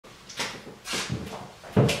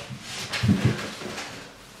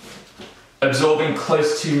absorbing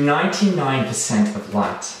close to 99% of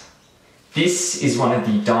light. This is one of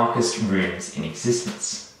the darkest rooms in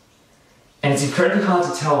existence. And it's incredibly hard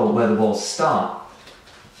to tell where the walls start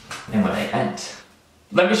and where they end.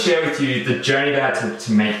 Let me share with you the journey that I took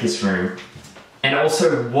to make this room, and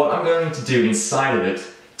also what I'm going to do inside of it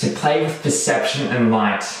to play with perception and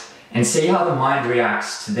light and see how the mind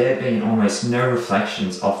reacts to there being almost no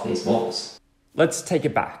reflections of these walls. Let's take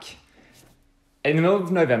it back. In the middle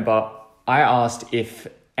of November, I asked if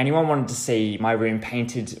anyone wanted to see my room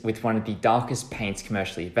painted with one of the darkest paints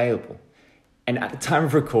commercially available. And at the time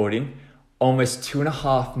of recording, almost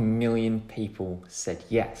 2.5 million people said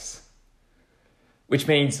yes. Which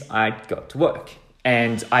means I got to work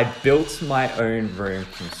and I built my own room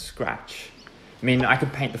from scratch. Meaning I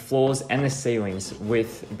could paint the floors and the ceilings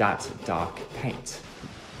with that dark paint.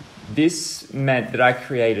 This meant that I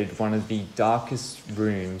created one of the darkest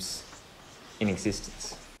rooms in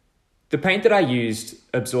existence. The paint that I used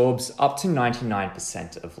absorbs up to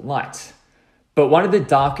 99% of light. But one of the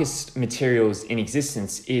darkest materials in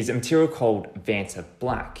existence is a material called Vanta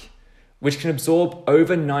Black, which can absorb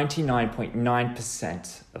over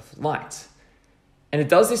 99.9% of light. And it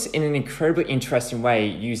does this in an incredibly interesting way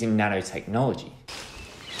using nanotechnology.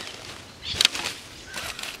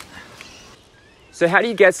 So how do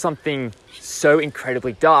you get something so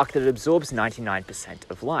incredibly dark that it absorbs 99%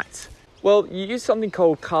 of light? Well, you use something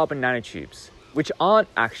called carbon nanotubes, which aren't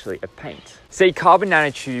actually a paint. See, carbon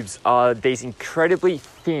nanotubes are these incredibly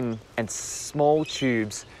thin and small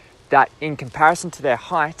tubes that, in comparison to their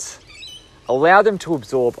height, allow them to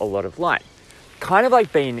absorb a lot of light, kind of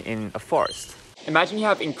like being in a forest. Imagine you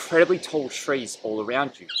have incredibly tall trees all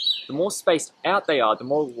around you. The more spaced out they are, the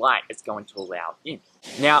more light it's going to allow in.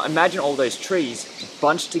 Now imagine all those trees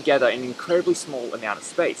bunched together in an incredibly small amount of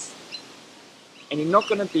space. And you're not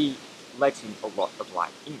going to be letting a lot of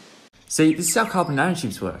light in. See, this is how carbon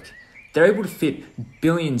nanotubes work. They're able to fit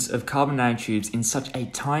billions of carbon nanotubes in such a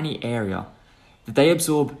tiny area that they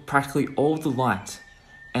absorb practically all the light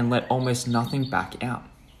and let almost nothing back out.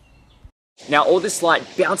 Now all this light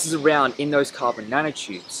bounces around in those carbon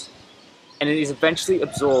nanotubes and it is eventually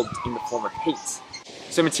absorbed in the form of heat.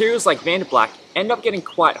 So materials like Vanta Black end up getting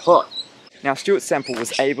quite hot. Now Stuart Semple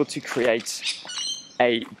was able to create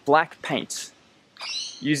a black paint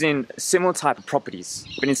using similar type of properties,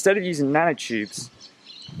 but instead of using nanotubes,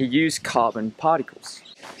 he used carbon particles.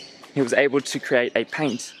 He was able to create a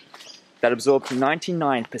paint that absorbed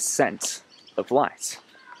 99% of light.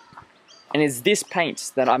 And it's this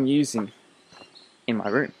paint that I'm using in my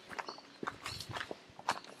room.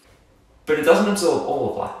 But it doesn't absorb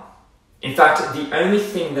all of light. In fact, the only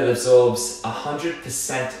thing that absorbs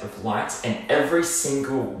 100% of light and every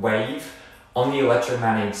single wave on the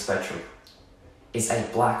electromagnetic spectrum is a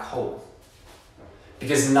black hole.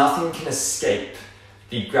 Because nothing can escape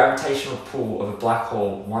the gravitational pull of a black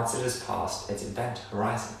hole once it has passed its event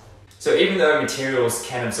horizon. So even though materials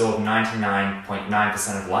can absorb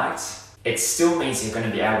 99.9% of light, it still means you're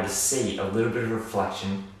going to be able to see a little bit of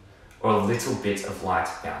reflection or a little bit of light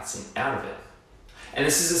bouncing out of it. And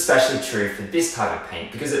this is especially true for this type of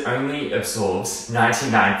paint because it only absorbs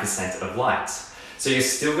 99% of light. So you're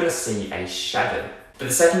still going to see a shadow. But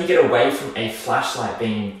the second you get away from a flashlight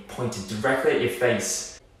being pointed directly at your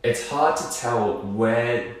face, it's hard to tell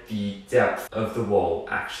where the depth of the wall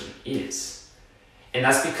actually is. And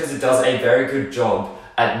that's because it does a very good job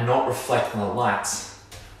at not reflecting the light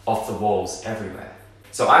off the walls everywhere.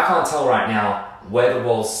 So I can't tell right now where the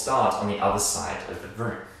walls start on the other side of the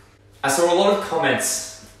room. I saw a lot of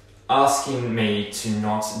comments asking me to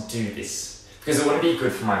not do this because it wouldn't be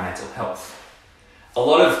good for my mental health. A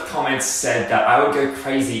lot of comments said that I would go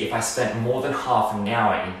crazy if I spent more than half an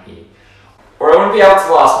hour in here, or I wouldn't be able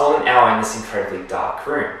to last more than an hour in this incredibly dark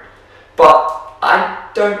room. But I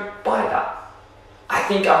don't buy that. I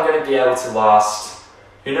think I'm going to be able to last,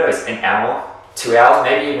 who knows, an hour, 2 hours,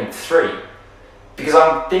 maybe even 3. Because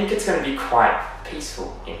I think it's going to be quite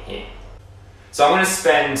peaceful in here. So I'm going to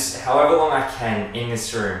spend however long I can in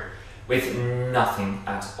this room with nothing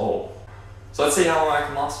at all. So let's see how long I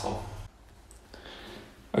can last for.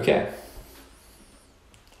 Okay.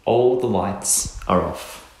 All the lights are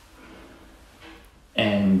off.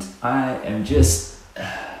 And I am just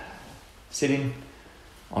sitting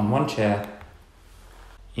on one chair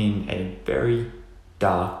in a very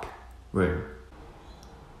dark room.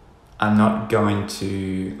 I'm not going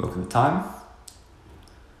to look at the time.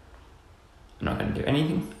 I'm not going to do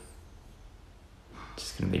anything. It's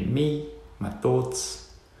just going to be me, my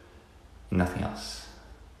thoughts, and nothing else.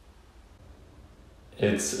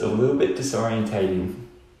 It's a little bit disorientating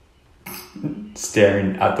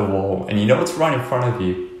staring at the wall and you know it's right in front of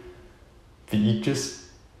you, but you just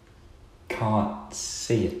can't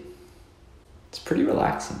see it. It's pretty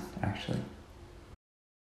relaxing, actually.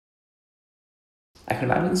 I can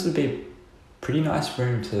imagine this would be a pretty nice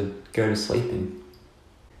room to go to sleep in.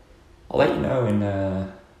 I'll let you know in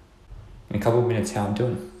a couple of minutes how I'm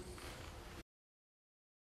doing.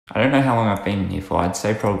 I don't know how long I've been in here for. I'd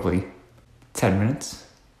say probably 10 minutes.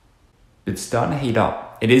 It's starting to heat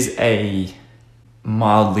up. It is a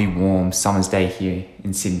mildly warm summer's day here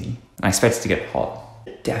in Sydney. I expect it to get hot.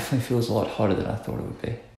 It definitely feels a lot hotter than I thought it would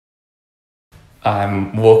be.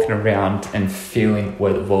 I'm walking around and feeling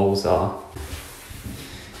where the walls are.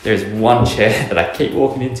 There's one chair that I keep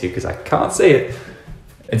walking into because I can't see it.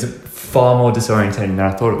 It's far more disorientating than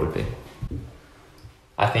I thought it would be.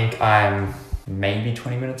 I think I'm maybe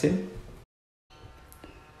 20 minutes in.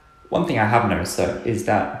 One thing I have noticed though is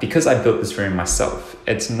that because I built this room myself,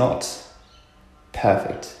 it's not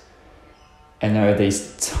perfect. And there are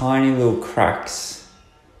these tiny little cracks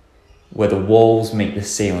where the walls meet the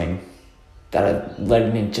ceiling that are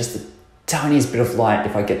letting in just the tiniest bit of light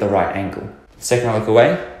if I get the right angle. The second I look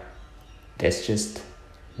away, there's just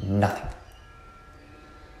nothing.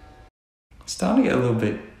 I'm starting to get a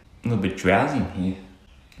little bit drowsy in here.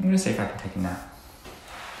 I'm gonna see if I can take a nap.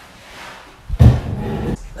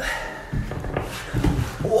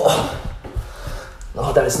 Whoa.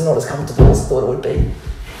 Oh, that is not as comfortable as I thought it would be.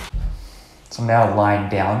 So I'm now lying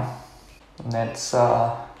down, and that's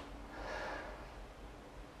not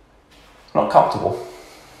comfortable,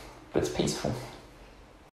 but it's peaceful.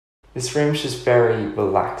 This room's just very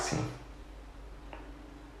relaxing.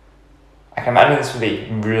 I can imagine this would be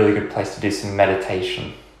a really good place to do some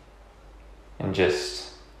meditation and just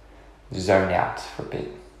zone out for a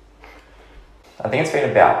bit. I think it's been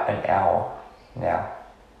about an hour now.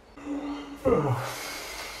 The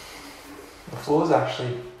floor is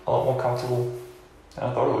actually a lot more comfortable than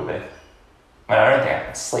I thought it would be. I mean, I don't think I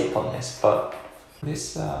can sleep on this, but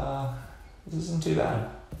this isn't too bad.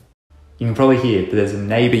 You can probably hear, but there's a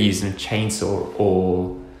neighbour using a chainsaw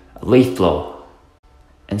or a leaf blower.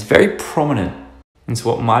 And it's very prominent. And so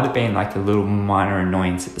what might have been like a little minor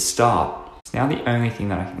annoyance at the start, it's now the only thing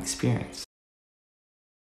that I can experience.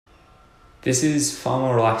 This is far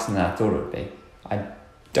more relaxing than I thought it would be. I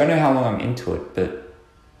don't know how long I'm into it, but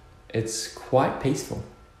it's quite peaceful.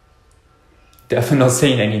 Definitely not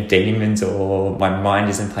seeing any demons or my mind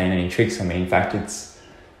isn't playing any tricks on me. In fact, it's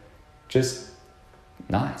just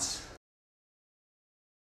nice.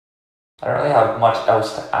 I don't really have much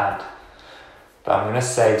else to add, but I'm gonna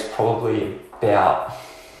say it's probably about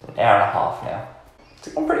an hour and a half now. It's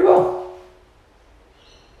gone pretty well.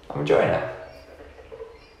 I'm enjoying it.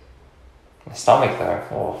 My stomach though,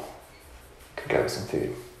 oh, could go with some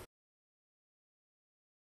food.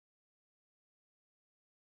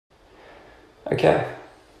 Okay,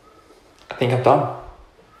 I think I'm done.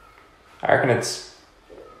 I reckon it's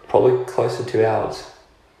probably close to 2 hours,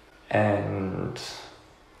 and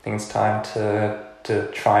I think it's time to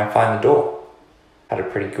try and find the door. Had a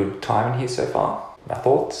pretty good time in here so far. My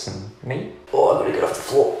thoughts and me. Oh, I've got to get off the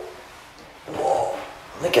floor. Oh,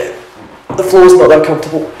 okay. The floor's not that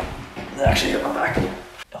comfortable. Actually, got my back.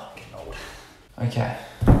 Oh, I'm getting old. Okay.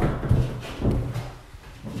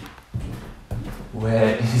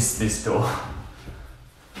 Where is this door?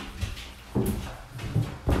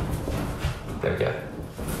 There we go.